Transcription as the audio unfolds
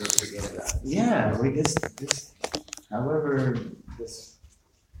we just, however this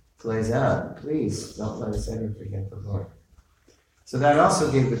plays out, please don't let us ever forget the Lord. So that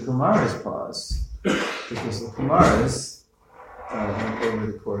also gave the Kumaras pause, because the Kumaras,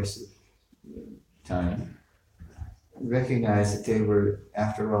 over the course of time, recognized that they were,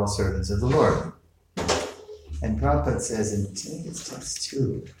 after all, servants of the Lord. And Prabhupada says in, I think it's text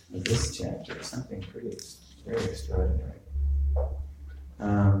 2 of this chapter, something pretty, very extraordinary.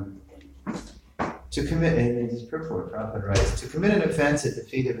 To commit, in his purport, Prabhupada writes, to commit an offense at the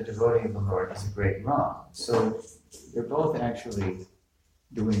feet of a devotee of the Lord is a great wrong. So they're both actually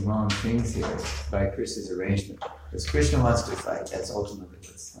doing wrong things here by Krishna's arrangement. Because Krishna wants to fight, that's ultimately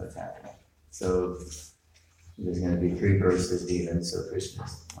what's happening. So there's going to be 3 verses even, so Krishna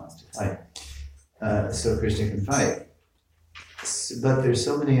wants to fight. So Krishna can fight. But there's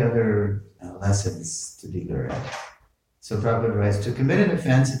so many other lessons to be learned. So Prabhupada writes, to commit an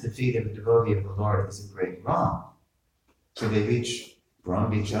offense at the feet of a devotee of the Lord is a great wrong. So they each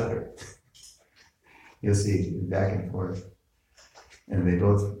wronged each other. You'll see back and forth. And they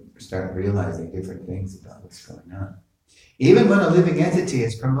both start realizing different things about what's going on. Even when a living entity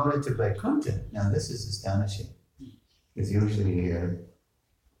is promoted to Vaikuntha, now this is astonishing. Because usually here,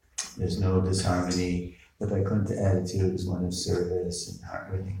 there's no disharmony. The Vaikuntha attitude is one of service and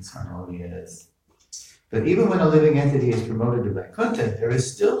everything's harmonious. But even when a living entity is promoted to Vaikuntha, there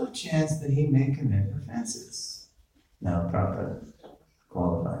is still a chance that he may commit offenses. Now, Prabhupada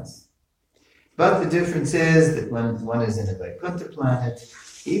qualifies. But the difference is that when one is in a Vaikuntha planet,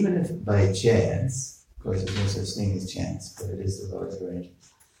 even if by chance, of course there's no such thing as chance, but it is the Lord's arrangement.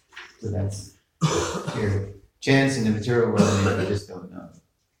 So that's here. Chance in the material world, we just don't know.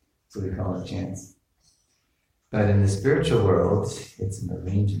 So we call it chance. But in the spiritual world, it's an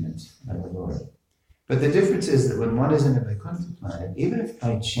arrangement by the Lord. But the difference is that when one is in a Vaikuntha planet, even if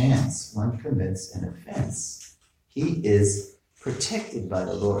by chance one commits an offense, he is protected by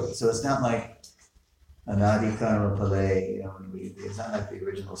the Lord. So it's not like anadi karma pale, it's not like the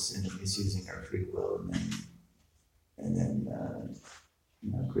original sin of misusing our free will, and then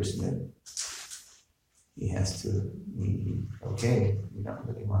Krishna, he has to, okay, you don't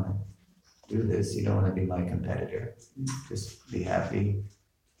really want to do this, you don't want to be my competitor, just be happy.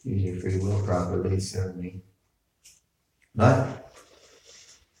 Use your free will properly, certainly. But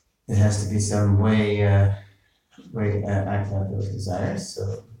there has to be some way to act out those desires,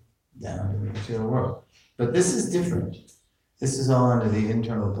 so down in the material world. But this is different. This is all under the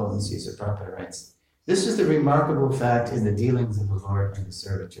internal potencies of Prabhupada writes. This is the remarkable fact in the dealings of the Lord and the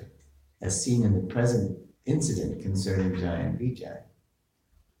servitor, as seen in the present incident concerning Jai and Vijay.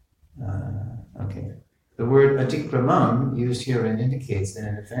 Okay. The word adikramam used herein indicates that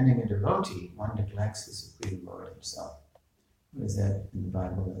in offending a devotee, one neglects the Supreme Lord himself. What is that in the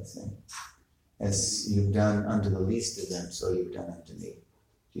Bible that's saying? As you've done unto the least of them, so you've done unto me.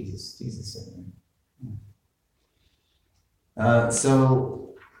 Jesus said that.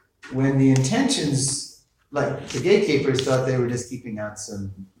 So when the intentions, like the gatekeepers thought they were just keeping out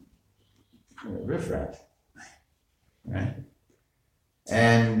some riffraff, right?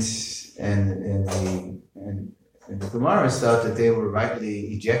 And the Kumaras thought that they were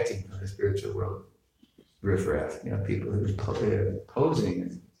rightly ejecting from the spiritual world riffraff, people who were posing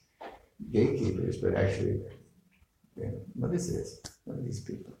as gatekeepers, but actually, what is this? What are these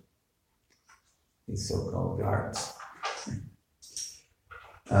people? These so-called guards.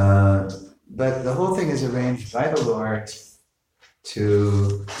 But the whole thing is arranged by the Lord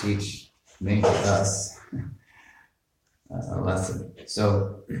to teach mainly us a lesson.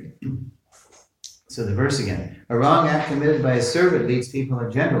 So the verse again. A wrong act committed by a servant leads people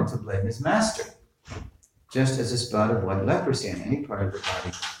in general to blame his master, just as a spot of white leprosy on any part of the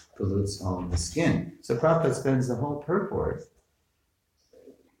body pollutes all the skin. So Prabhupada spends the whole purport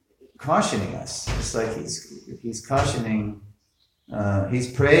cautioning us. It's like he's cautioning,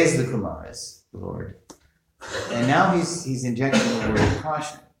 he's praised the Kumaras, the Lord, and now he's injecting the word of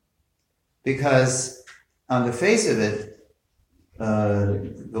caution. Because on the face of it,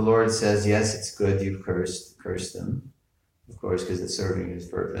 the Lord says, yes, it's good you've cursed them, of course, because it's serving his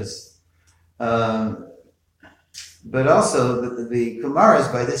purpose. But also, the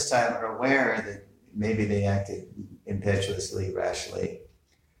Kumaras by this time are aware that maybe they acted impetuously, rashly.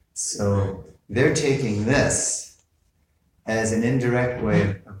 So they're taking this as an indirect way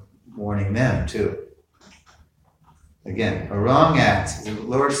of warning them too. Again, a wrong act, the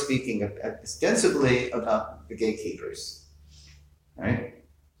Lord speaking ostensibly about the gatekeepers, right?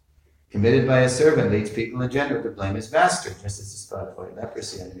 Committed by a servant leads people in general to blame his master, just as a spot of white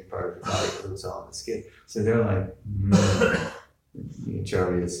leprosy on any part of the body pollutes all the skin. So they're like, the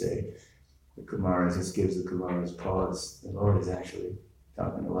acharyas say, the Kumaras, just gives the Kumaras pause. The Lord is actually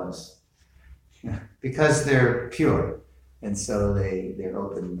talking to us. Yeah. Because they're pure, and so they're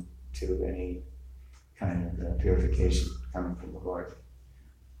open to any kind of purification coming from the Lord.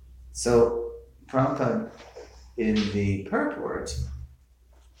 So Prabhupada, in the purport,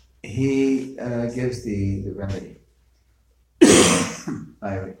 he gives the remedy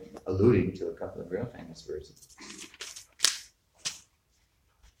by alluding to a couple of real famous verses.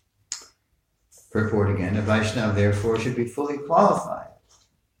 Purport again, a Vaishnava therefore should be fully qualified.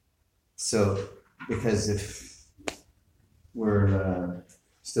 So, because if we're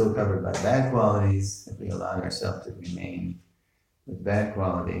still covered by bad qualities, if we allow ourselves to remain with bad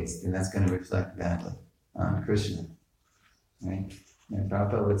qualities, then that's going to reflect badly on Krishna, right? And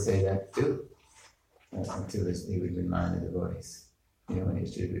Prabhupada would say that too, he would remind the devotees. You know, when you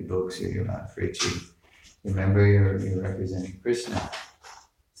distribute books or you're not preaching, remember you're representing Krishna,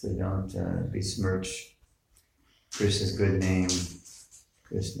 so don't besmirch Krishna's good name,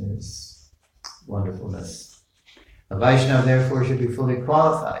 Krishna's wonderfulness. A Vaishnava therefore should be fully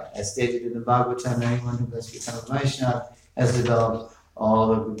qualified. As stated in the Bhagavatam, anyone who has become a Vaishnava has developed all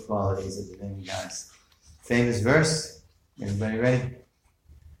the good qualities of the living gods. Famous verse. Everybody ready?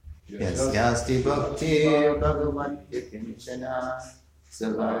 Yes. Yasti bhakti bhagavati kinchana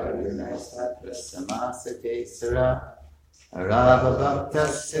savaruna sattva samasate sara arava bhakta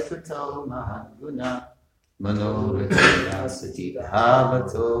sikuto mahaguna manoratya sati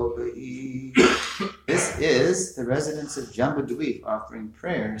bhavato bhi. This is the residence of Jambudvip offering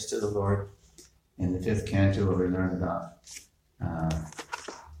prayers to the Lord. In the 5th canto, we learn about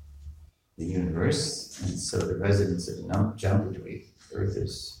the universe, and so the residence of Jambudvip, Earth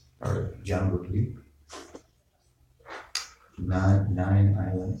is part of Jambudvip, 9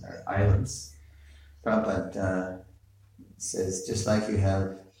 islands. Prabhupada says, just like you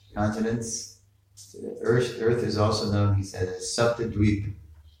have continents, Earth is also known, he said, as Saptadvip.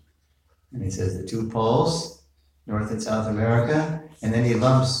 And he says the 2 poles, North and South America, and then he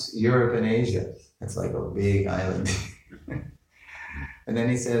lumps Europe and Asia. That's like a big island. And then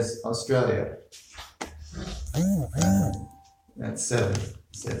he says Australia. That's 7.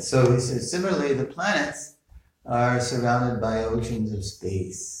 So he says, similarly, the planets are surrounded by oceans of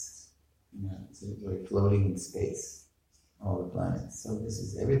space. You know, so we're floating in space, all the planets. So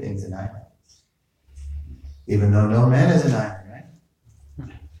everything's an island. Even though no man is an island, right?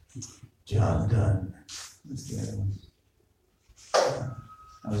 Job done. What's the other one?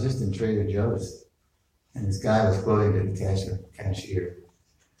 I was just in Trader Joe's, and this guy was quoting to the cashier,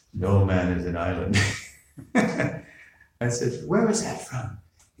 "No man is an island." I said, "Where was that from?"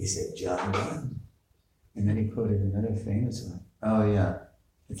 He said, "John Donne." And then he quoted another famous one. Oh yeah,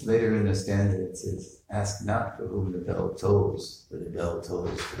 it's later in the stanza. It says, "Ask not for whom the bell tolls, for the bell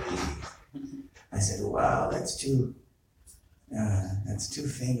tolls for thee." I said, "Wow, that's two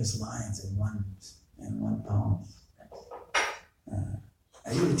famous lines in one poem."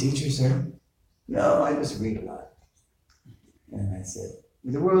 Are you a teacher, sir? No, I just read a lot. And I said,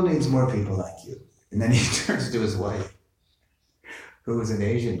 the world needs more people like you. And then he turns to his wife, who was an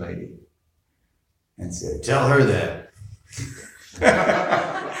Asian lady, and said, "Tell her that."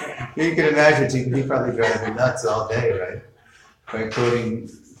 You can imagine, he probably drives her nuts all day, right? By quoting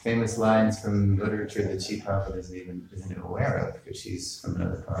famous lines from literature that she probably isn't even aware of, because she's from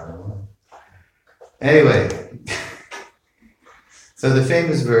another part of the world. Anyway, so the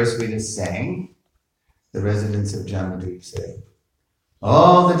famous verse we just sang, the residents of Jambudvip say,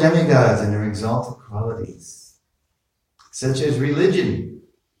 all the demigods and their exalted qualities, such as religion.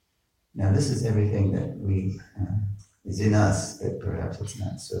 Now this is everything that is in us, but perhaps it's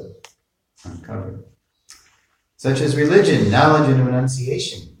not so uncovered. Such as religion, knowledge, and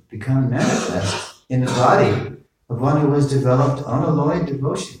renunciation become manifest in the body of one who has developed unalloyed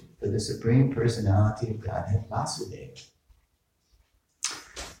devotion for the Supreme Personality of Godhead Vasudeva.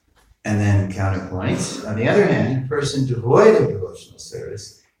 And then counterpoint, on the other hand, a person devoid of devotional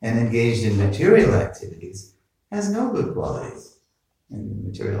service and engaged in material activities has no good qualities. And the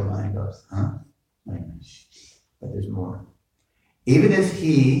material mind goes, but there's more. Even if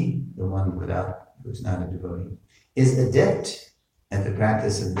he, the one who's not a devotee, is adept at the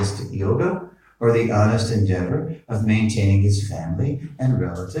practice of mystic yoga or the honest endeavor of maintaining his family and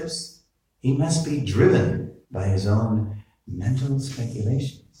relatives, he must be driven by his own mental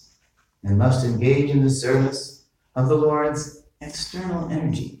speculations and must engage in the service of the Lord's external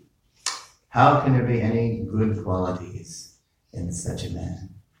energy. How can there be any good qualities in such a man?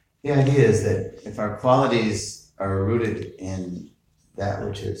 The idea is that if our qualities are rooted in that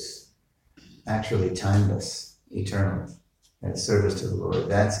which is actually timeless, eternal, and service to the Lord,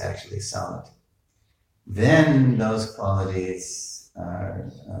 that's actually solid. Then those qualities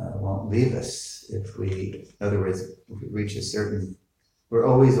won't leave us if we, in other words, if we reach a certain, we're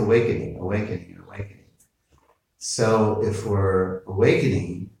always awakening. So if we're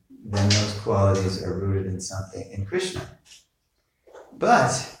awakening, then those qualities are rooted in something, in Krishna.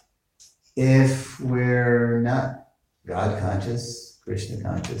 But if we're not God conscious, Krishna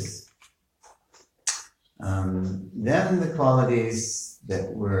conscious, then the qualities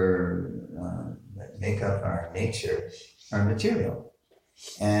that that make up our nature are material.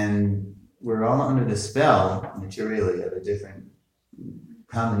 And we're all under the spell, materially, of a different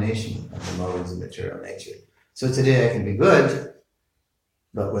combination of the modes of material nature. So today I can be good,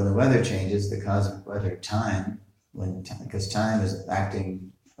 but when the weather changes, the cosmic weather, time, because time is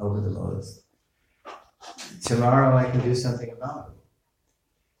acting over the modes, tomorrow I can do something about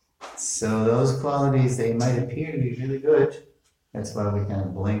it. So those qualities, they might appear to be really good. That's why we kind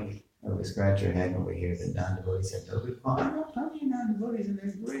of blink or we scratch our head when we hear that non-devotees have no good qualities. I know plenty of non-devotees and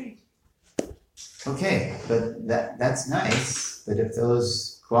they're great. Okay, but that's nice, but if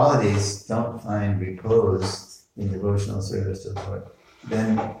those qualities don't find repose in devotional service to the Lord,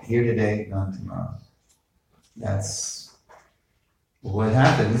 then here today, gone tomorrow. That's what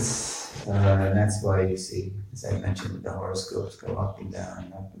happens. And that's why you see, as I mentioned, the horoscopes go up and down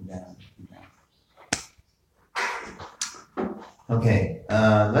and up and down and down. Okay,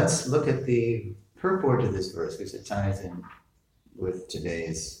 let's look at the purport of this verse, which it ties in with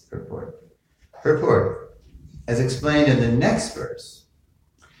today's purport. Purport, as explained in the next verse,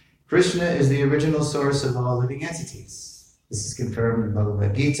 Krishna is the original source of all living entities. This is confirmed in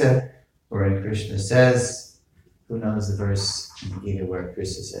Bhagavad Gita, wherein Krishna says, who knows the verse in the Gita where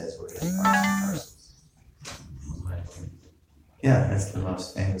Krishna says we're in parcels? Yeah, that's the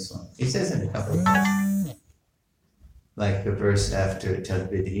most famous one. He says it a couple of times. Like the verse after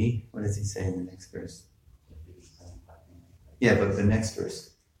Tadvidhi. What does he say in the next verse? Yeah, but the next verse.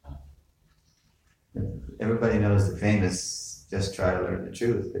 Everybody knows the famous, just try to learn the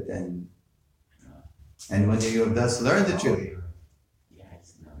truth, but then, and when you have thus learned the truth,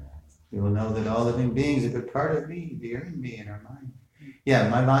 you will know that all living beings are a good part of me, they are in me and are mine. Yeah,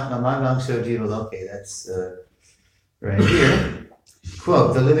 my Vangsho Jiva Loke, that's right here.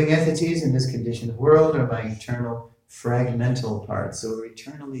 Quote, the living entities in this conditioned world are my eternal fragmental parts. So we're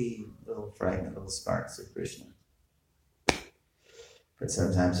eternally little fragment, little sparks of Krishna. But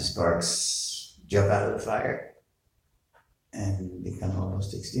sometimes the sparks jump out of the fire and become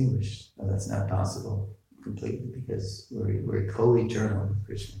almost extinguished. Well, that's not possible completely because we're co-eternal with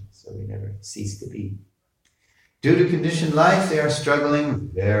Krishna, so we never cease to be. Due to conditioned life, they are struggling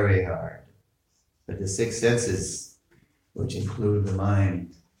very hard. But the six senses, which include the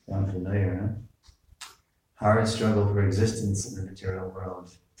mind, sound familiar, huh? Hard struggle for existence in the material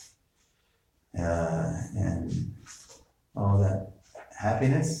world. And all that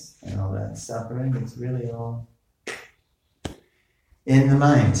happiness and all that suffering, it's really all in the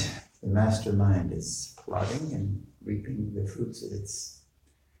mind. The master mind is plotting and reaping the fruits of its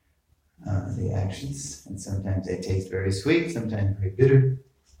the actions, and sometimes they taste very sweet, sometimes very bitter.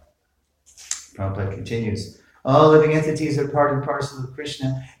 Prabhupada continues, all living entities are part and parcel of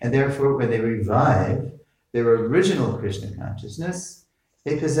Krishna, and therefore when they revive their original Krishna consciousness,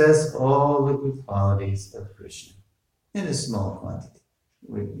 they possess all the good qualities of Krishna in a small quantity.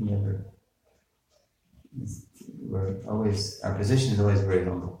 Our position is always very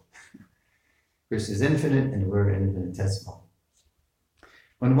humble. Krishna is infinite and we're infinitesimal.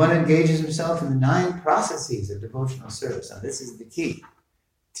 When one engages himself in the 9 processes of devotional service, now this is the key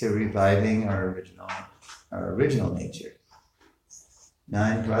to reviving our original nature.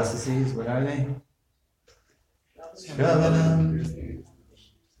 9 processes, what are they? Shravanam,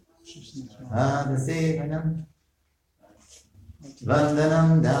 Adasevanam,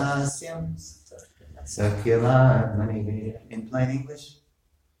 Vandanam, Dasyam, Sakyavad, Maniveda. In plain English?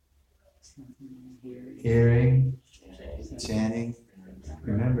 Hearing, chanting,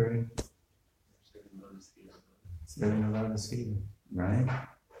 remembering, serving the lotus feet, right?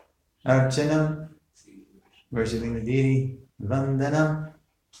 Archanam, worshipping the deity. Vandanam,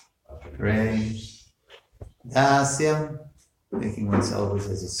 praying. Dasyam, making oneself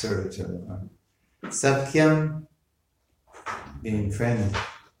as a servant to the Lord. Sakyam, being friend,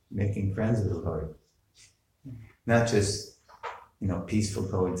 making friends with the Lord. Not just, peaceful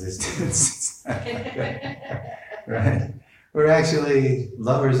coexistence. Right? We're actually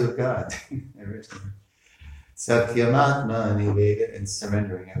lovers of God. Satyamatma Niveda, and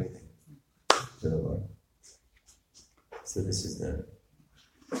surrendering everything to the Lord. So this is the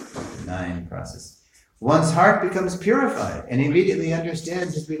 9 process. One's heart becomes purified and immediately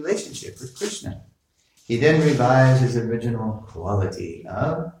understands his relationship with Krishna. He then revives his original quality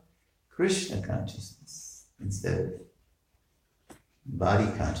of Krishna consciousness instead of body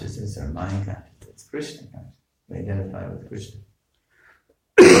consciousness or mind consciousness. It's Krishna consciousness. We identify with Krishna.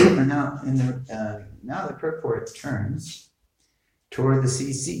 And now the purport turns toward the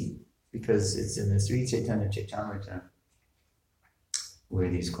CC, because it's in the Sri Chaitanya Chaitamrita where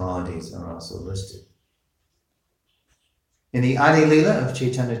these qualities are also listed. In the Adi Lila of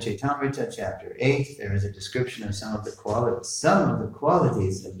Chaitanya Chaitamrita, chapter 8, there is a description of some of the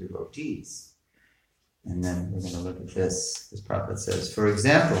qualities of devotees. And then we're going to look at this. This prophet says, for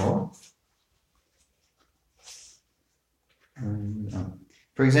example,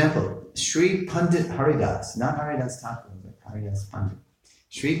 Sri Pandit Haridas, not Haridas Thakur, but Haridas Pandit.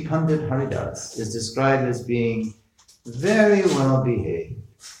 Sri Pandit Haridas is described as being very well behaved,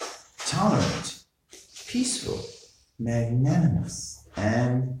 tolerant, peaceful, magnanimous,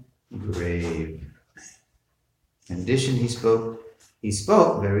 and grave. In addition, he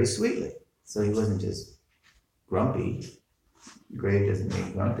spoke very sweetly. So he wasn't just grumpy. Grave doesn't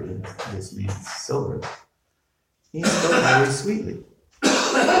mean grumpy, it just means sober. He spoke very sweetly.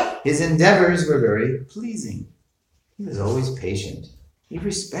 His endeavors were very pleasing. He was always patient. He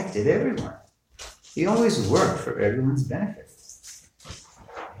respected everyone. He always worked for everyone's benefit.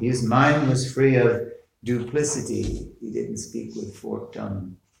 His mind was free of duplicity. He didn't speak with forked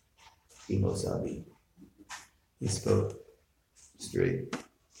tongue. Himosabi. He spoke straight.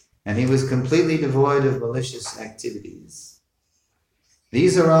 And he was completely devoid of malicious activities.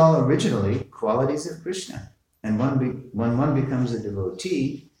 These are all originally qualities of Krishna. And when one becomes a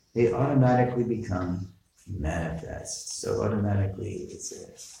devotee, they automatically become manifest. So automatically, it's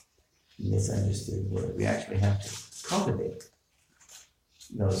a misunderstood word. We actually have to cultivate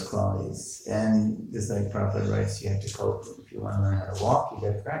those qualities. And just like Prabhupada writes, you have to cultivate. If you want to learn how to walk, you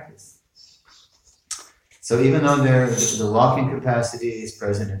got to practice. So even though the walking capacity is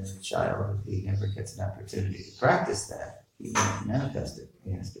present in the child, if he never gets an opportunity to practice that, he won't manifest it.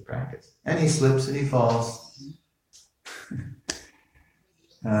 He has to practice. And he slips and he falls.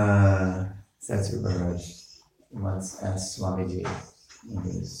 Satsur Maharaj once asked Swamiji,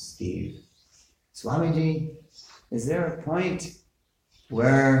 Steve, Swamiji, is there a point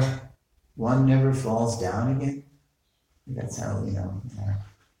where one never falls down again? That's how, our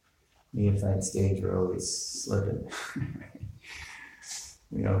neophyte stage, we're always slipping.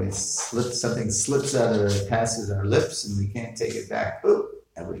 We always slip, something slips out of our, passes our lips and we can't take it back. Oop,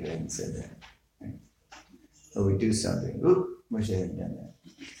 I wish I hadn't said that. Right? Or we do something, oop, wish I hadn't done that.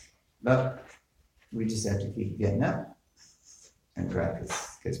 But we just have to keep getting up and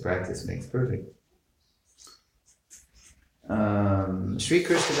practice, because practice makes perfect. Sri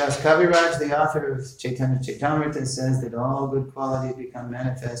Krishnadas Kaviraj, the author of Chaitanya Chaitamrita, says that all good qualities become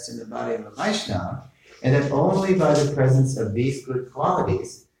manifest in the body of a Vaishnava, and that only by the presence of these good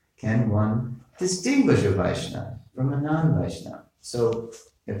qualities can one distinguish a Vaishnava from a non-Vaishnava. So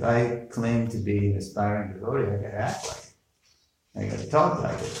if I claim to be an aspiring devotee, I gotta act like it. I gotta talk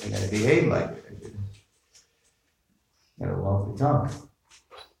like it. I gotta behave like it. I gotta walk the talk.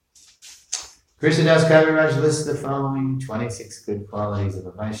 Krishnadas Kaviraj lists the following 26 good qualities of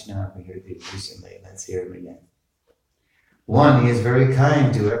a Vaishnava. We heard these recently. Let's hear them again. 1, he is very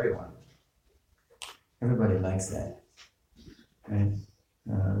kind to everyone. Everybody likes that. Right?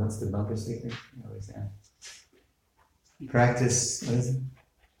 What's the bumper sticker? What is that? Practice, what is it?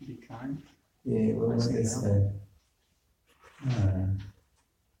 Be kind. Yeah, what is it?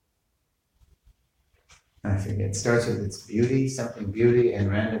 I forget. It starts with its beauty, something beauty,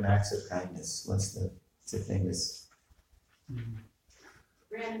 and random acts of kindness. What's the famous?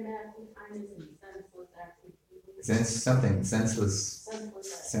 Random acts of kindness and senseless acts of evil. Something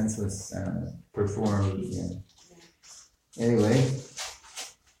senseless performed. Yeah. Anyway,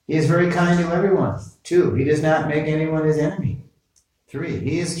 he is very kind to everyone. 2, he does not make anyone his enemy. 3,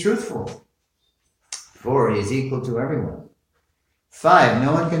 he is truthful. 4, he is equal to everyone. 5,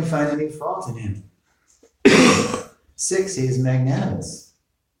 no one can find any fault in him. 6, he is magnanimous.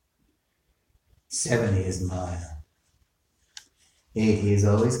 7, he is mild. 8, he is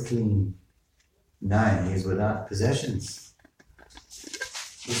always clean. 9, he is without possessions.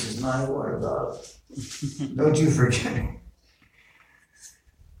 This is my water bottle. Don't you forget it.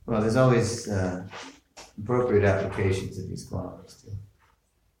 Well, there's always appropriate applications of these qualities too.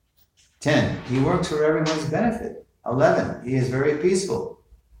 10, he works for everyone's benefit. 11, he is very peaceful.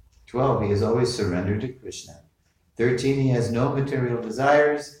 12, he is always surrendered to Krishna. 13, he has no material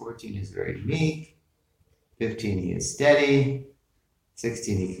desires. 14, he is very meek. 15, he is steady.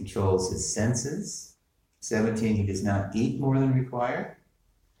 16, he controls his senses. 17, he does not eat more than required.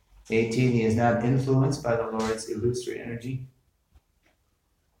 18, he is not influenced by the Lord's illusory energy.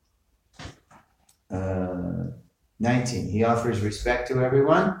 19, he offers respect to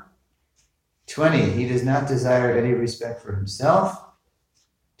everyone. 20, he does not desire any respect for himself.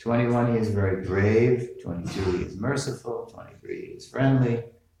 21, he is very brave. 22, he is merciful. 23, he is friendly.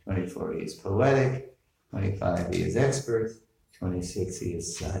 24, he is poetic. 25, he is expert. 26, he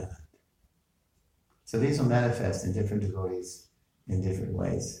is silent. So these will manifest in different devotees in different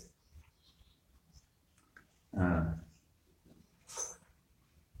ways.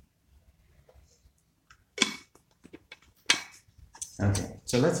 Okay,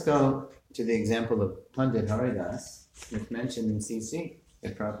 so let's go to the example of Pandit Haridas, that's mentioned in CC,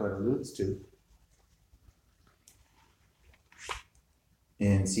 that Prabhupada alludes to.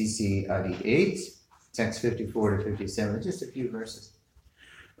 In CC Adi 8, text 54 to 57, just a few verses.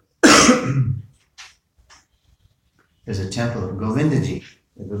 There's a temple of Govindaji,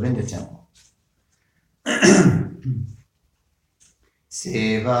 the Govinda temple.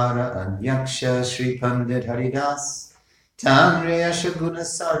 Sevara Anyaksha Sri Pandit Haridas Tamreya Shaguna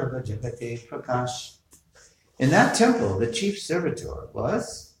Sarva Jagate Prakash. In that temple, the chief servitor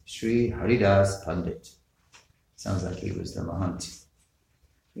was Sri Haridas Pandit. Sounds like he was the Mahant.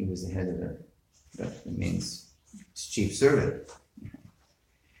 He was the head of that means chief servant.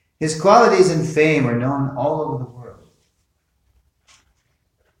 His qualities and fame are known all over the world.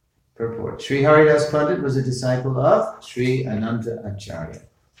 Purport. Sri Haridas Pandit was a disciple of Sri Ananta Acharya,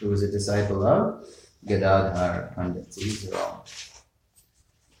 who was a disciple of Gadadhar Pandit. So these are all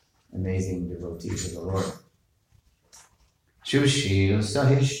amazing devotees of the Lord. Shushil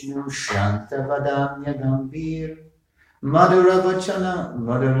Sahishnu Shanta Vadanya Gambhir Madhura Vachana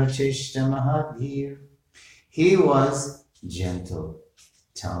Madhura Cheshta Mahadhir. He was gentle,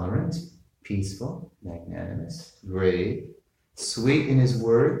 tolerant, peaceful, magnanimous, brave, sweet in his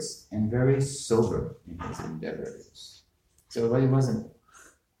words, and very sober in his endeavors. So he wasn't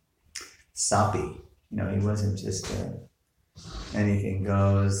soppy. He wasn't just anything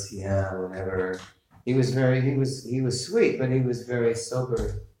goes, yeah, whatever. He was sweet, but he was very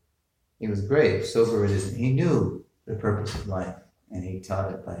sober. He was brave, sober in his. He knew the purpose of life, and he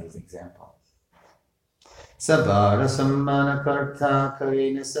taught it by his example. Sabara sammana karta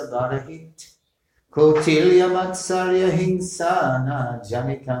karena sabara hit. Kotilya matsarya hingsana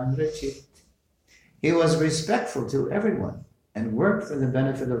janitam rachit. He was respectful to everyone and worked for the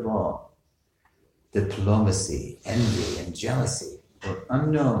benefit of all. Diplomacy, envy, and jealousy were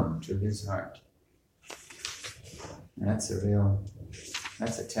unknown to his heart. And that's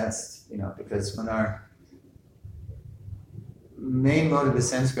a test, because when our main motive is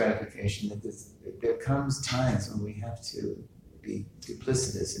sense gratification, there comes times when we have to be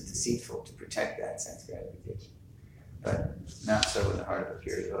duplicitous and deceitful to protect that sense gratification. But not so in the heart of a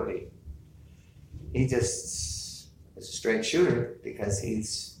pure devotee. He just is a straight shooter because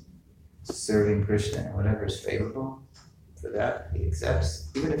he's serving Krishna, and whatever is favorable for that, he accepts,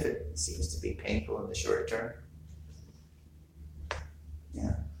 even if it seems to be painful in the short term.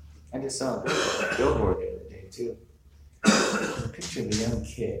 Yeah. I just saw a billboard the other day too. A picture of a young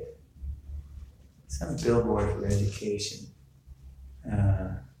kid. Some billboard for education.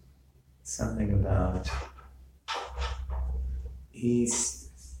 Something about this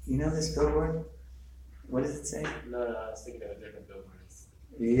billboard? What does it say? No, I was thinking of a different billboard.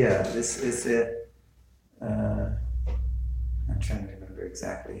 Yeah, this is it. I'm trying to remember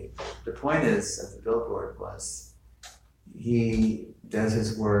exactly. The point is of the billboard was he does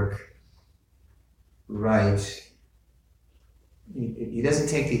his work right. He doesn't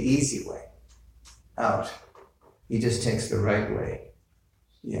take the easy way out. He just takes the right way.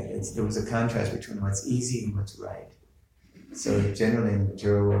 Yeah, there was a contrast between what's easy and what's right. So generally in the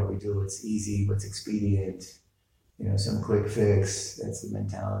material world we do what's easy, what's expedient, some quick fix. That's the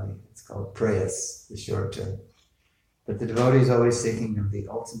mentality. It's called prayas, the short term. But the devotee is always thinking of the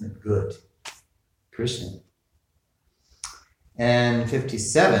ultimate good, Krishna. And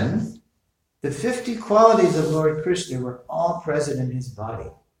 57, the 50 qualities of Lord Krishna were all present in his body.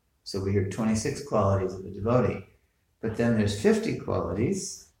 So we hear 26 qualities of the devotee. But then there's 50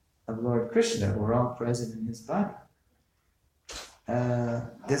 qualities of Lord Krishna who are all present in his body.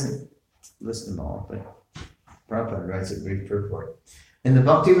 Doesn't list them all, but Prabhupada writes a brief purport. In the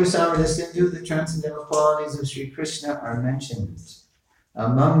Bhakti Rasamrita Sindhu, the transcendental qualities of Sri Krishna are mentioned.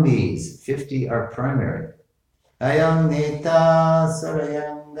 Among these, 50 are primary. Ayam neta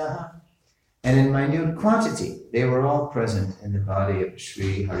sarayanga. And in minute quantity, they were all present in the body of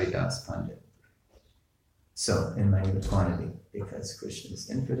Sri Haridas Pandit. So, in minute quantity, because Krishna is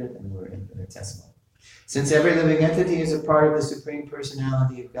infinite and we're infinitesimal. Since every living entity is a part of the Supreme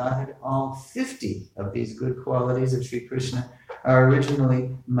Personality of Godhead, all 50 of these good qualities of Sri Krishna are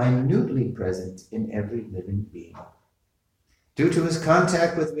originally minutely present in every living being. Due to his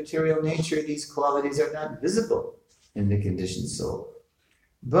contact with material nature, these qualities are not visible in the conditioned soul.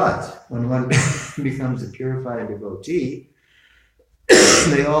 But when one becomes a purified devotee,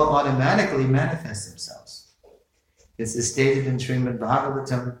 they all automatically manifest themselves. This is stated in Srimad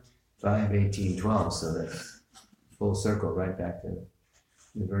Bhagavatam 5:18-12, so that's full circle right back to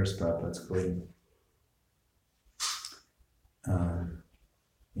the verse Prabhupada's quoting.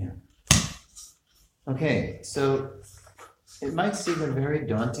 Okay, so it might seem a very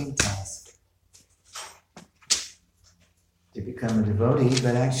daunting task to become a devotee,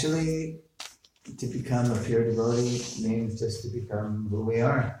 but actually to become a pure devotee means just to become who we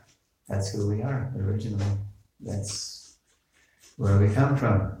are. That's who we are originally. That's where we come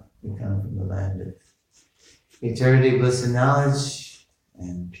from. We come from the land of eternity, bliss, and knowledge,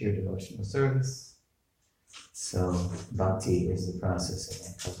 and pure devotional service. So bhakti is the process of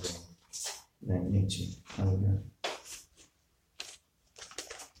uncovering that nature.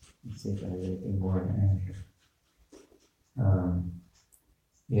 Let's see if I have anything more to add here.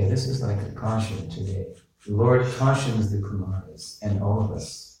 This is like a caution today. The Lord cautions the Kumaras and all of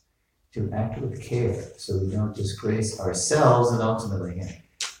us to act with care so we don't disgrace ourselves and ultimately Him.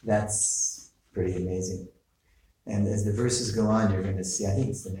 That's pretty amazing. And as the verses go on, you're going to see, I think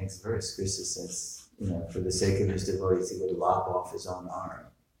it's the next verse, Krishna says, for the sake of his devotees, he would lop off his own arm.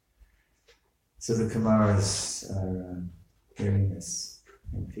 So the Kumaras are hearing this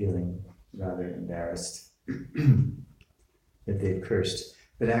and feeling rather embarrassed that they've cursed.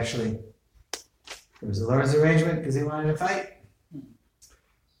 But actually, it was the Lord's arrangement because he wanted to fight.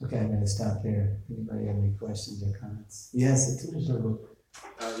 Okay, I'm going to stop there. Anybody have any questions or comments? Yes, it's Prabhu.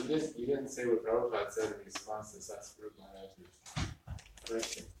 You didn't say what Prabhupada said in response to Satsguru Maharaj's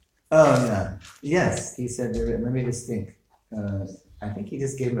correction. Oh, yeah. Yes, he said, let me just think. I think he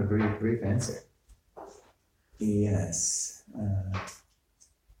just gave him a brief answer. Yes.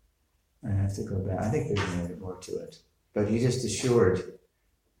 I have to go back. I think there's more to it. But he just assured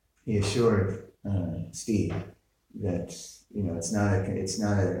Steve that, it's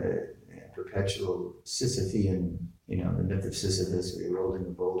not a perpetual Sisyphean, the myth of Sisyphus where you're rolling a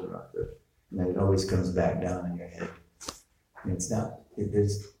boulder up and then it always comes back down in your head. And it's not,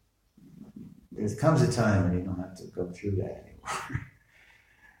 there comes a time when you don't have to go through that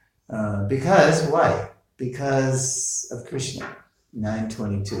anymore. Because, why? Because of Krishna,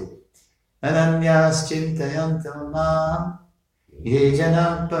 9:22. Ananyas chintayantam mam ye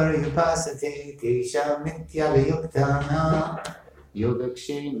janam pariyupasate tesham nityavayuktana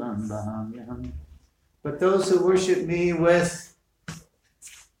yogakshemam vahamyam. But those who worship me with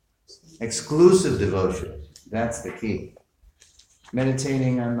exclusive devotion, that's the key.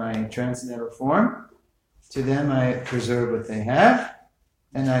 Meditating on my transcendental form, to them I preserve what they have,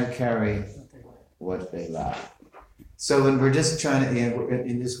 and I carry what they lack. So when we're just trying to,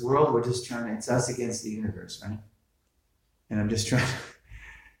 in this world, we're just trying to, it's us against the universe, right? And I'm just trying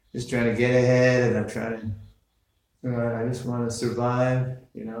to get ahead, and I'm trying to, I just want to survive,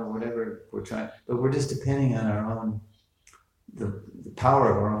 whatever we're trying, but we're just depending on our own, the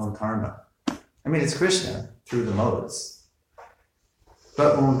power of our own karma. I mean, it's Krishna through the modes.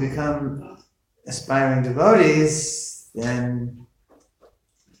 But when we become aspiring devotees, then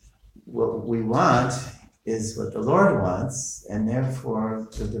what we want is what the Lord wants, and therefore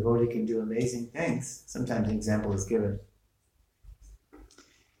the devotee can do amazing things. Sometimes an example is given.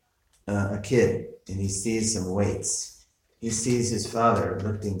 A kid, and he sees some weights. He sees his father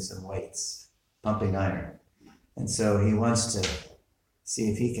lifting some weights, pumping iron. And so he wants to see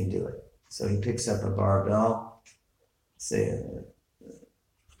if he can do it. So he picks up a barbell,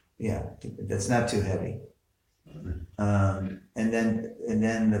 that's not too heavy. And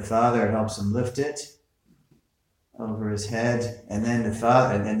then the father helps him lift it over his head, and then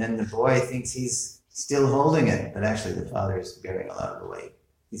the boy thinks he's still holding it, but actually the father is bearing a lot of the weight.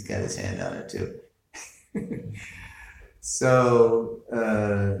 He's got his hand on it too. So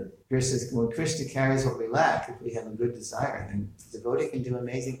when Krishna carries what we lack, if we have a good desire, then the devotee can do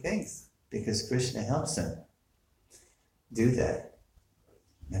amazing things because Krishna helps him do that.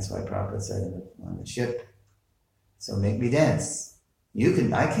 That's why Prabhupada said on the ship, so make me dance.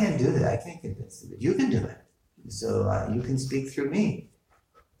 I can't do that. I can't convince you, but you can do it. So you can speak through me.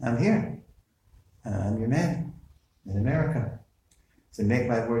 I'm here. I'm your man in America. So make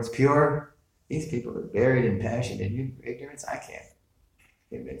my words pure. These people are buried in passion and ignorance. I can't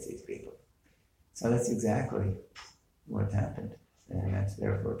convince these people. So that's exactly what happened. And that's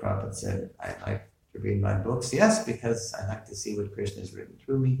therefore Prabhupada said, I like to read my books? Yes, because I like to see what Krishna has written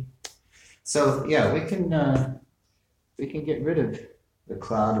through me. So yeah, we can get rid of the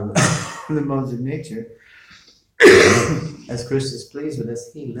cloud of the modes of nature. As Krishna is pleased with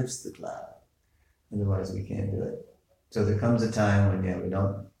us, he lifts the cloud. Otherwise, we can't do it. So there comes a time when we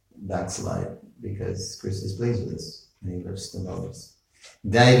don't backslide because Krishna is pleased with us and he lifts the modes.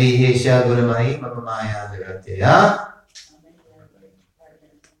 Daivi Hesha Guramai Mamamaya Virateya.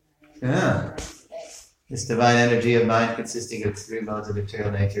 Yeah. This divine energy of mind consisting of three modes of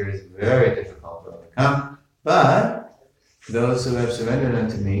material nature is very difficult to overcome, but those who have surrendered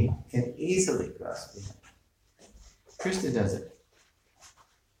unto me can easily cross beyond. Krishna does it.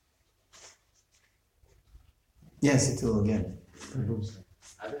 Yes, Atul again.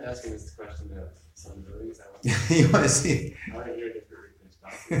 I've been asking this question to some devotees. You want to see? I want to hear different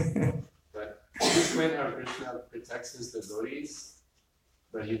responses. But can you explain how Krishna protects his devotees,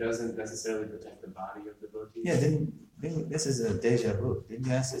 but he doesn't necessarily protect the body of devotees? Yeah, this is a deja vu. Didn't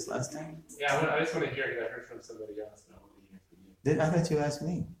you ask this last time? Yeah, I just want to hear it. I heard from somebody else. And I want to hear from you. I thought you asked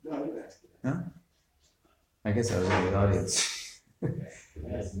me. No, I didn't ask you that. No? I guess I was in the audience. I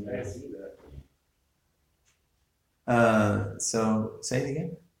asked you that. So, say it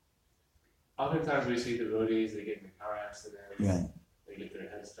again. Oftentimes we see devotees, they get in a car accident, Right. they get their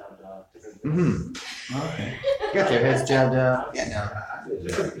heads chopped off, different things. Mm-hmm. Okay. Got their heads jabbed out. Yeah, no.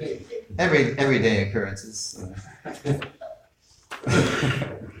 Everyday occurrences.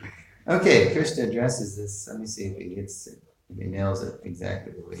 Okay, Krishna addresses this. Let me see if he hits it. If he nails it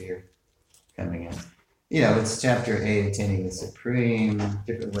exactly the way you're coming in. You know, it's chapter 8, attaining the supreme,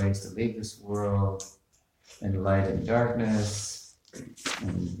 different ways to leave this world, and light and darkness.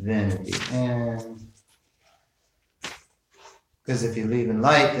 And then at the end, because if you leave in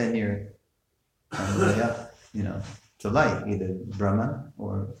light, then you're on the way up, to light, either Brahman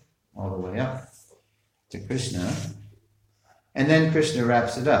or all the way up to Krishna. And then Krishna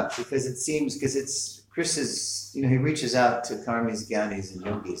wraps it up because it's Krishna's, he reaches out to karmis, gyanis, and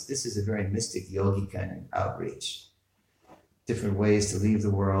yogis. This is a very mystic yogi kind of outreach. Different ways to leave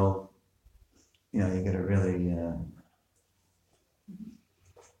the world. You got to really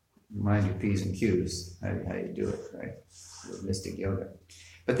mind your P's and Q's, how you do it, right? With mystic yoga.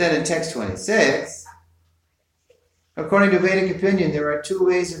 But then in text 26, according to Vedic opinion, there are two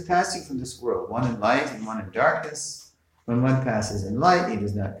ways of passing from this world, one in light and one in darkness. When one passes in light, he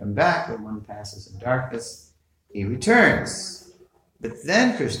does not come back. When one passes in darkness, he returns. But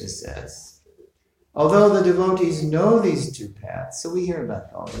then Krishna says, although the devotees know these two paths, so we hear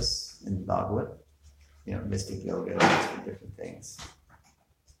about all this in Bhagavad, mystic yoga, different things.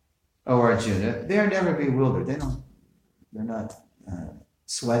 Oh, Arjuna, they are never bewildered. They're not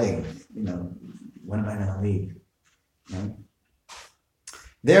sweating, when am I going to leave? Right?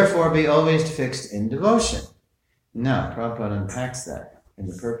 Therefore, be always fixed in devotion. Now, Prabhupada unpacks that in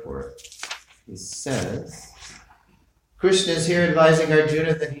the purport. He says, Krishna is here advising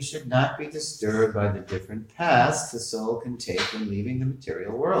Arjuna that he should not be disturbed by the different paths the soul can take when leaving the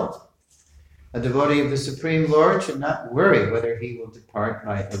material world. A devotee of the Supreme Lord should not worry whether he will depart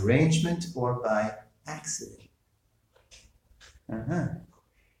by arrangement or by accident.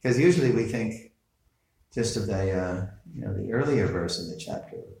 Because usually we think just of the earlier verse in the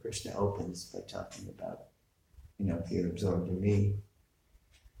chapter where Krishna opens by talking about, if you're absorbed in me,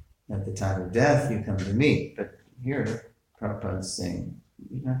 at the time of death you come to me. But here, Prabhupada is saying,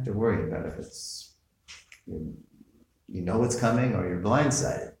 you don't have to worry about if it's, you know what's coming or you're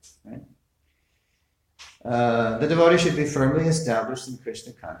blindsided, right? The devotee should be firmly established in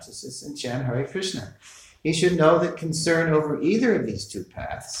Krishna consciousness and chant Hare Krishna. He should know that concern over either of these two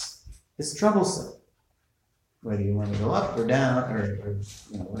paths is troublesome. Whether you want to go up or down or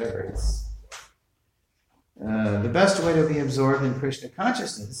whatever it is. The best way to be absorbed in Krishna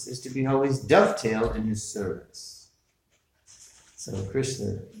consciousness is to be always dovetailed in his service. So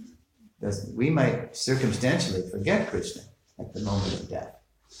Krishna we might circumstantially forget Krishna at the moment of death.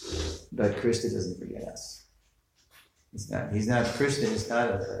 But Krishna doesn't forget us. Krishna is not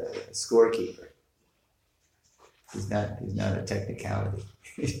a scorekeeper. He's not a technicality.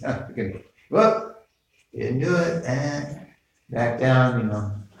 He's not going to, whoop, you didn't do it, and back down,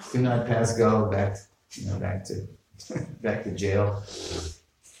 do not pass go, back to jail.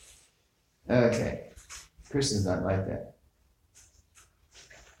 Okay. Krishna's not like that.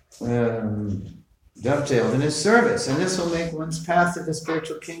 Dovetailed in his service, and this will make one's path to the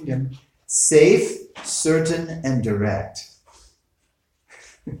spiritual kingdom safe, certain, and direct.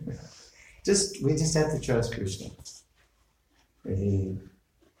 We just have to trust Krishna.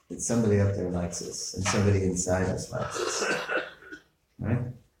 That somebody up there likes us, and somebody inside us likes us.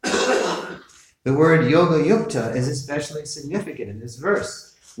 Right? The word yoga yukta is especially significant in this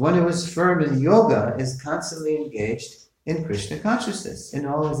verse. One who is firm in yoga is constantly engaged in Krishna consciousness in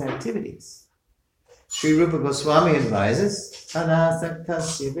all his activities. Sri Rupa Goswami advises,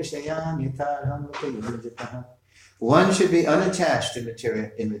 one should be unattached to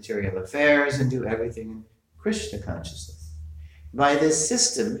material affairs and do everything in Krishna consciousness. By this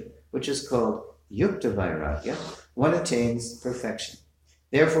system, which is called yukta vairagya, one attains perfection.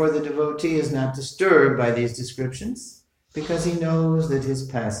 Therefore, the devotee is not disturbed by these descriptions because he knows that his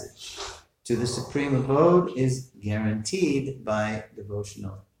passage to the supreme abode is guaranteed by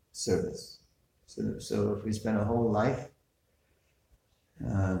devotional service. So if we spend a whole life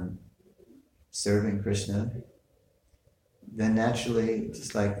serving Krishna, then naturally,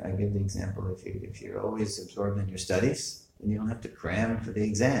 just like I give the example, if you're always absorbed in your studies, then you don't have to cram for the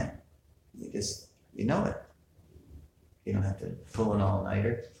exam. You know it. You don't have to pull an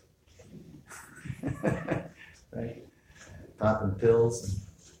all-nighter. Right? Popping pills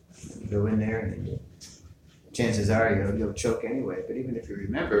and you go in there and chances are you'll choke anyway, but even if you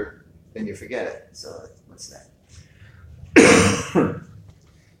remember, then you forget it. So what's that?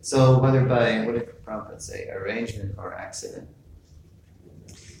 So whether by, what did Prabhupada say, arrangement or accident.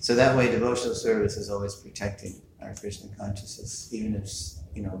 So that way devotional service is always protecting our Krishna consciousness, even if,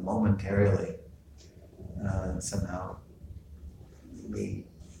 momentarily, somehow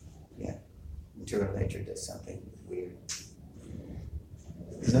material nature does something weird.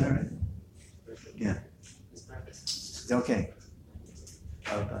 Is that all right? Yeah. It's okay.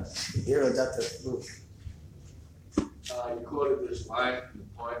 Hero Datta. You quoted this line from the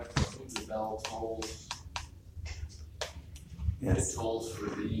poem, the bell tolls. Yes. It tolls for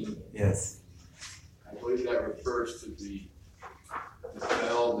thee. Yes. I believe that refers to the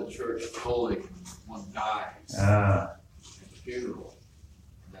bell in the church tolling when one dies at the funeral.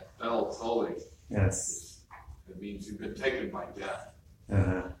 And that bell tolling, Yes. it means you've been taken by death.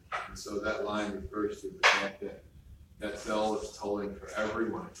 Uh-huh. And so that line refers to the fact that that bell is tolling for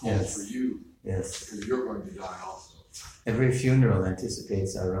everyone. It tolls Yes. for you Yes. because you're going to die also. Every funeral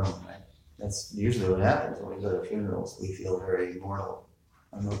anticipates our own, right? That's usually what happens when we go to funerals. We feel very mortal.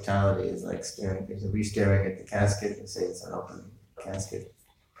 Our mortality is like staring at the casket and say it's an open casket.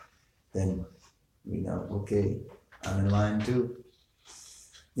 Then we know, okay, I'm in line too.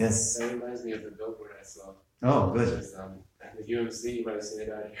 Yes. That reminds me of the billboard I saw. Oh, good. It's, the UMC, you might have seen it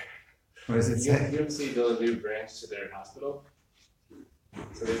out here. What does it say? UMC built a new branch to their hospital.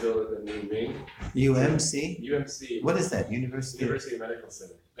 So they built a new wing. UMC? UMC. What is that? University Medical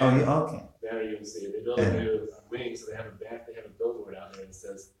Center. Oh, okay. They are UMC. They built a new wing, so they have a billboard out there that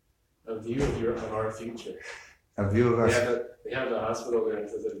says, "A view of our future." A view of our. They have the hospital there and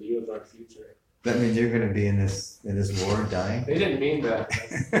it says, "A view of our future." That means you're going to be in this war dying. They didn't mean that.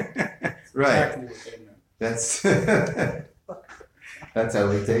 Right. That's that's how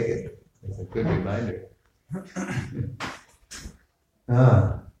we take it. It's a good reminder.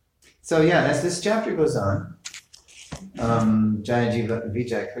 So yeah, as this chapter goes on, Jayaji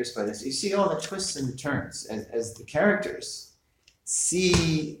Vijay cursed by this. You see all the twists and turns as the characters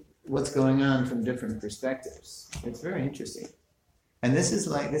see what's going on from different perspectives. It's very interesting, and this is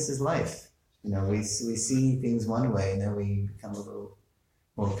life. We see things one way, and then we become a little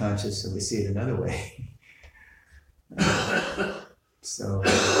more conscious, and we see it another way. So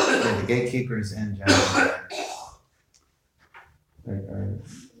the gatekeepers and Jayaji are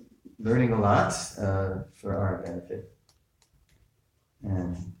learning a lot for our benefit,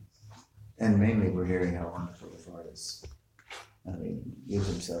 and mainly we're hearing how wonderful the Lord is. Gives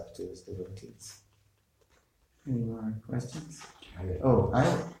himself to his devotees. Any more questions? Go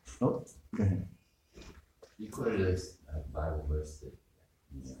ahead. You quoted a Bible verse that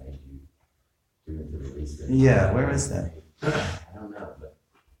as you do into the least. Yeah, where is that? I don't know, but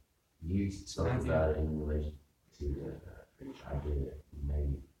you spoke about it in relation to the idea that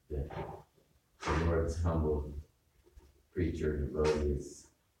maybe the Lord's humble preacher devotee is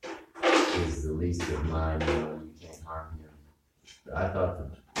the least of mine. You can't harm him. But I thought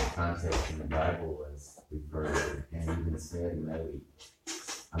the context in the Bible was referred to, and even said, maybe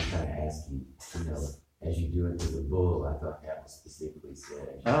I'm kind of asking, as you do into the bull, I thought that was specifically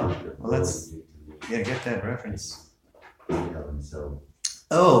said. Get that reference. And so.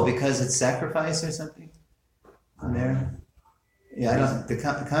 Oh, because it's sacrifice or something? In there? Yeah, the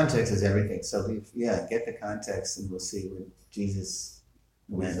context is everything. So get the context and we'll see what Jesus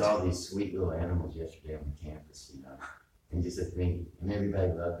We meant. saw these sweet little animals yesterday on the campus, and just to think, and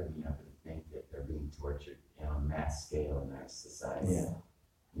everybody loved them, but to think that they're being tortured on a mass scale in our society. Yeah.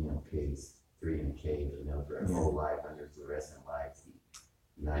 Pigs, 3 in a cage, for their whole life under fluorescent lights.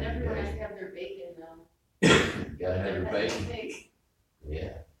 But 90 everyone has days. to have their bacon though. Gotta have your bacon.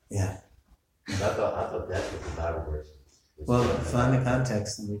 Yeah. Yeah. I thought that's what the Bible was. Well, find the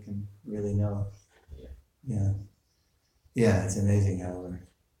context and we can really know. Yeah. Yeah, it's amazing how we're.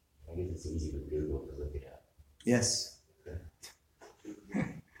 I guess it's easy with Google to look it up. Yes.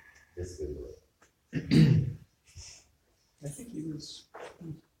 Just Google it. I think he was.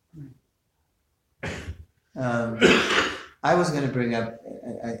 I was going to bring up,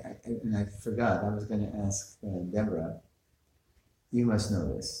 and I forgot, I was going to ask Deborah, you must know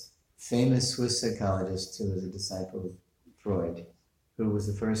this, famous Swiss psychologist who was a disciple of Freud, who was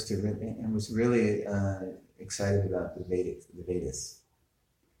the first to, and was really excited about the Vedas.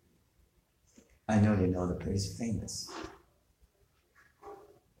 I know you know that he's famous.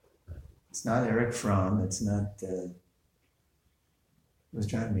 It's not Eric Fromm, it's not, it was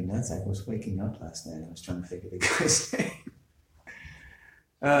driving me nuts. I was waking up last night, I was trying to figure the guy's name.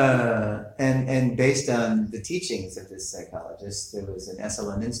 And based on the teachings of this psychologist, there was an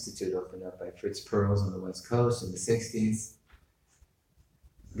SLM Institute opened up by Fritz Perls on the West Coast in the 60s.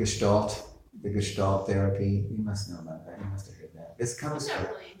 Gestalt, the Gestalt therapy. You must know about that. You must have heard that. This I'm comes not from.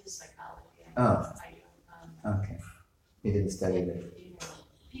 really into psychology. Oh. I don't, Okay. You didn't study it. you know,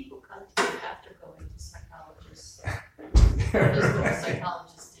 people come to me after going to psychologists. Just what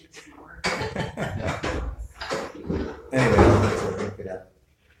psychologists did didn't work. Anyway, I'll have to look it up.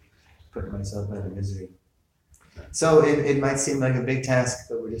 Putting myself out of misery. So it might seem like a big task,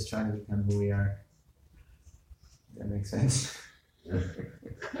 but we're just trying to become who we are. Does that make sense?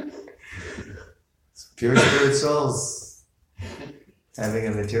 Pure spirit souls having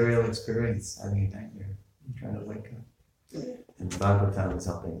a material experience, having a nightmare, trying to wake up. And Bhagavatam is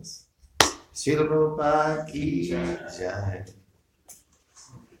helping us. Srila Prabhupada ki jai.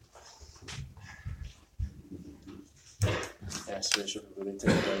 Asked Bishop if they took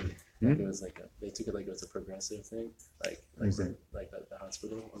it like it was like they took it like it was a progressive thing, like Exactly. like the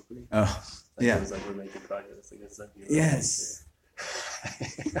hospital opening. Oh, Like yeah. It was like we're making progress. Like it's like Yes.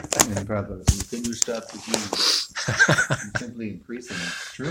 And Prabhupada, Can you stop the heat? simply increasing it.